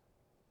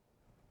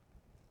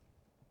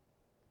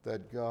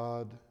that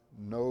God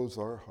knows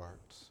our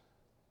hearts.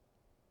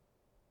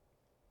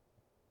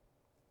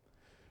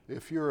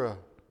 If you're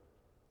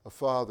a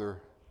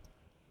father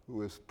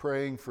who is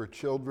praying for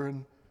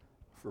children,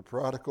 for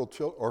prodigal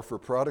children, or for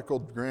prodigal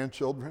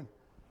grandchildren,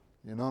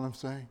 you know what I'm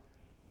saying?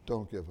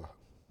 Don't give up.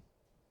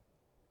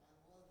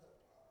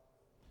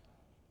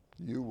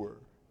 You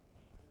were.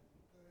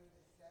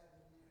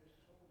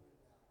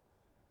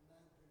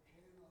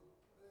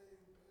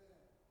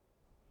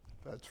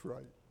 That's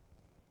right.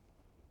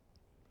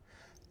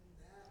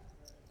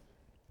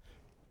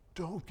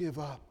 Don't give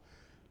up.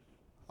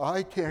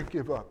 I can't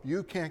give up.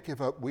 You can't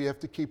give up. We have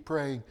to keep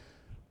praying.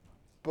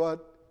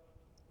 But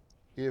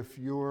if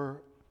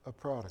you're a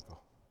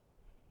prodigal,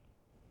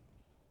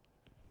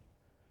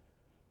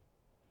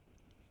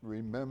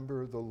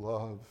 remember the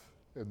love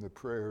and the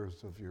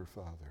prayers of your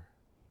father,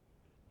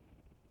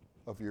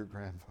 of your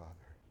grandfather.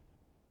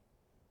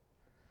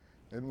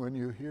 And when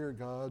you hear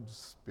God's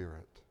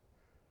Spirit,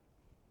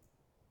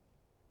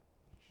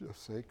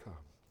 just say, come.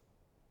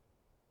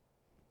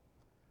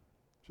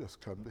 Just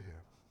come to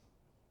him.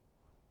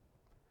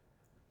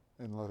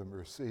 And let him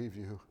receive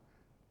you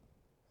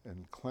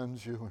and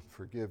cleanse you and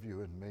forgive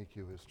you and make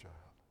you his child.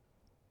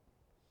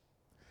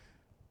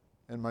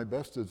 And my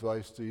best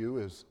advice to you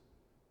is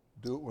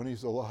do it when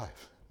he's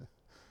alive.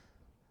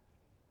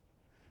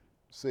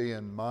 See,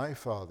 in my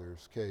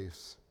father's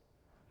case,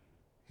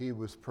 he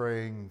was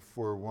praying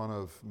for one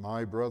of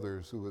my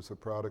brothers who was a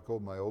prodigal,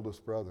 my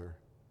oldest brother.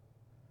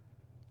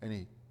 And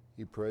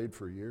he prayed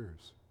for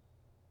years.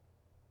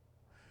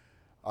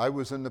 I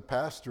was in the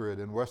pastorate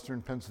in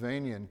Western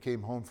Pennsylvania and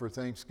came home for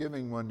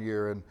Thanksgiving one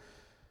year, and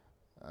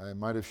I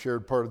might have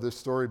shared part of this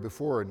story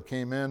before, and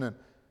came in and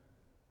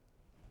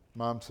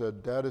Mom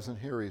said, Dad isn't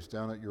here, he's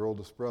down at your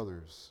oldest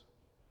brother's.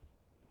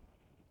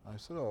 I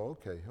said, oh,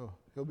 okay,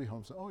 he'll be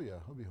home soon. Oh, yeah,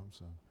 he'll be home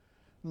soon.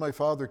 My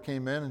father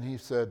came in and he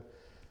said,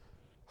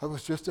 I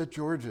was just at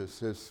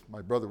George's.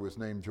 My brother was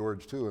named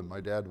George too, and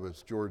my dad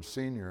was George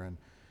Sr. And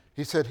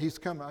he said, he's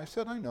coming. I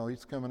said, I know,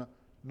 he's coming.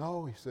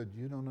 No, he said,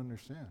 you don't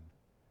understand.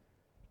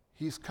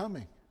 He's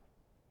coming.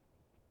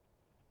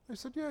 I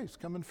said, yeah, he's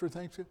coming for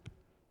Thanksgiving.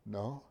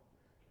 No,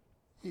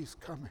 he's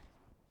coming.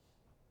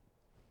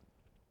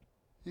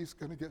 He's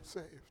going to get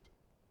saved.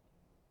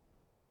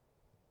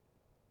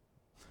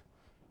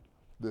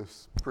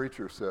 This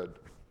preacher said,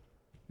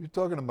 you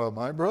talking about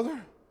my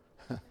brother?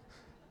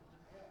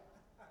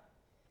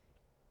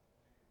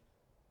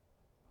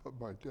 But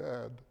my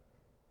dad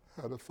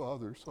had a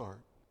father's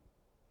heart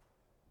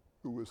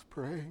who was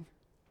praying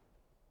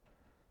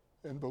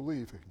and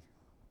believing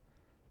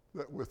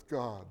that with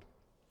God,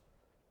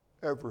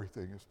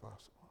 everything is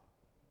possible.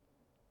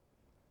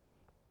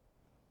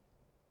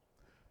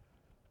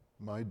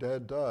 My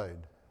dad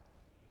died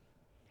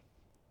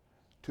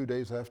 2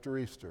 days after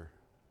Easter.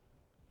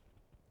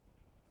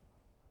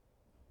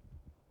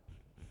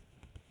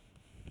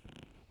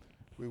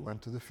 We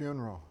went to the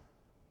funeral.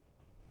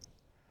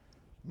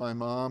 My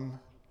mom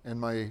and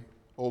my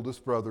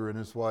oldest brother and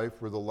his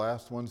wife were the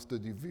last ones to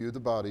view the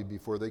body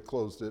before they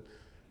closed it,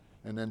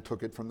 and then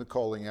took it from the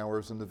calling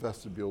hours in the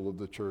vestibule of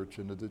the church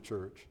into the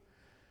church.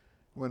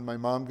 When my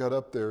mom got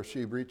up there,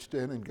 she reached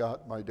in and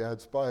got my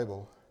dad's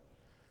Bible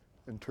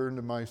and turned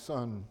to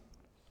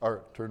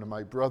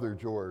my brother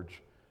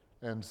George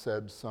and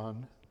said,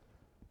 son,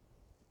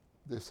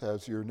 this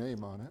has your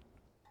name on it.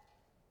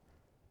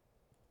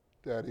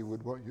 Daddy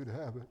would want you to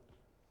have it.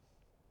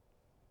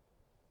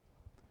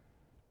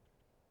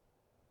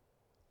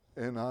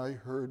 And I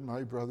heard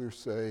my brother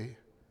say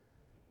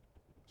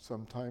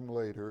sometime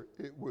later,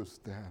 it was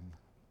then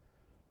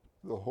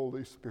the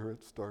Holy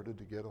Spirit started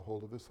to get a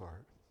hold of his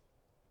heart.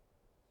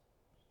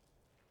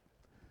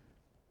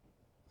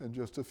 And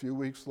just a few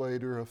weeks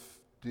later, a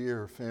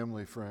dear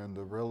family friend,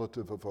 a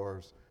relative of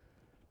ours,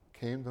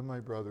 came to my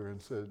brother and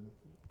said,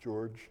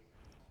 George,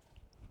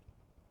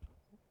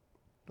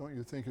 don't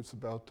you think it's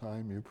about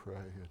time you pray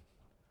and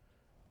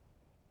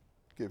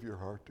give your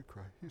heart to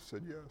Christ? He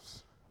said,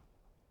 yes.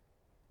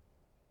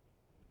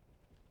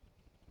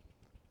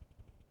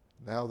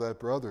 Now that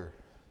brother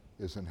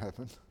is in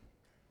heaven.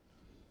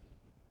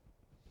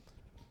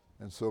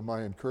 And so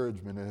my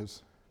encouragement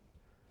is,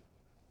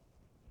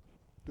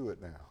 do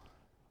it now.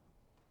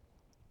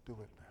 Do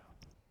it now.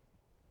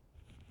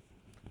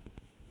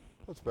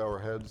 Let's bow our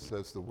heads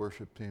as the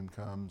worship team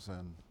comes.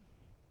 And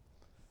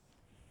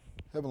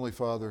Heavenly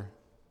Father,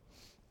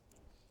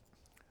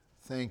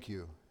 thank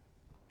you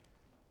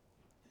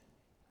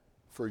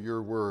for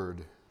your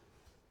word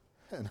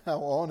and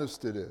how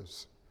honest it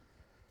is.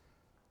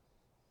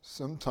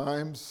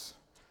 Sometimes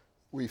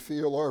we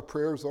feel our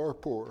prayers are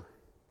poor.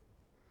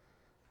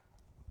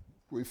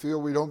 We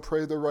feel we don't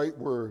pray the right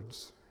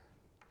words.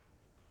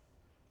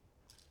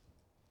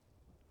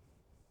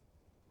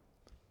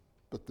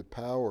 But the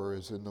power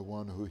is in the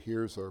one who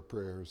hears our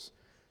prayers.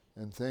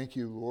 And thank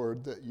you,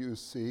 Lord, that you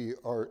see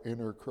our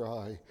inner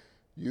cry.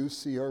 You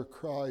see our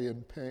cry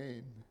in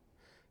pain.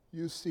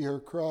 You see our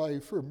cry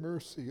for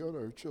mercy on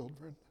our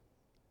children.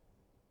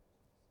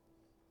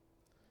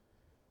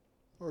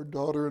 Our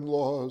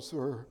daughter-in-laws,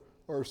 or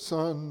our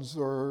sons,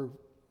 or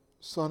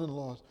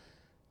son-in-laws.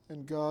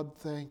 And God,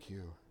 thank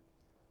you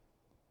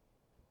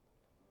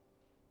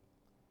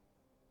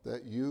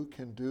that you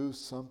can do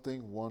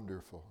something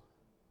wonderful.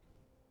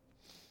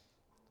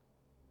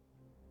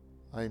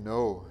 I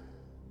know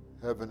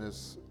heaven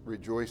is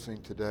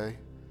rejoicing today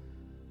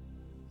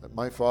that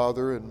my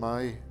father and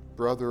my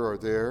brother are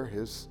there,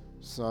 his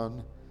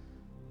son.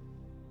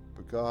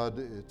 But God,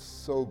 it's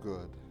so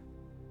good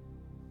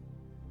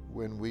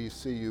when we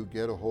see you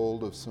get a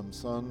hold of some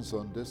sons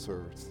on this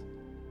earth,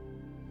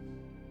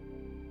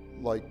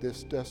 like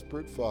this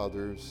desperate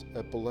father's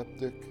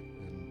epileptic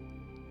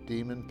and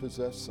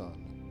demon-possessed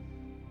son,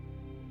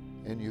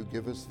 and you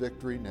give us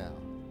victory now,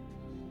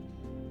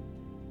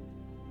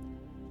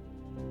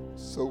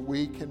 so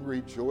we can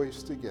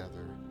rejoice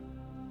together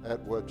at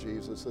what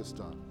Jesus has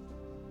done.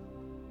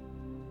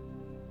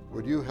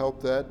 Would you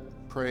help that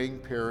praying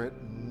parent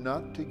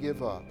not to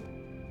give up,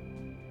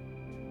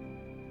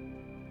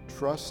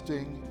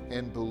 trusting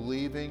and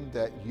believing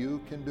that you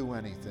can do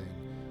anything.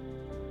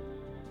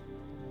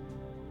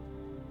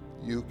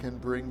 You can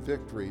bring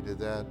victory to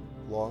that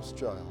lost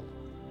child.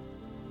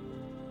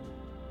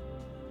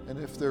 And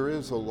if there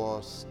is a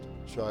lost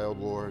child,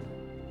 Lord,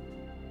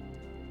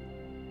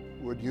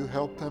 would you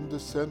help them to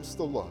sense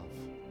the love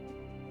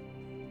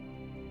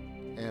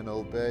and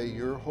obey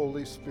your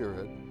Holy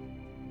Spirit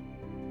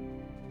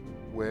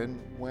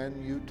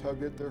when you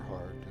tug at their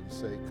heart and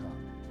say,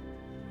 come.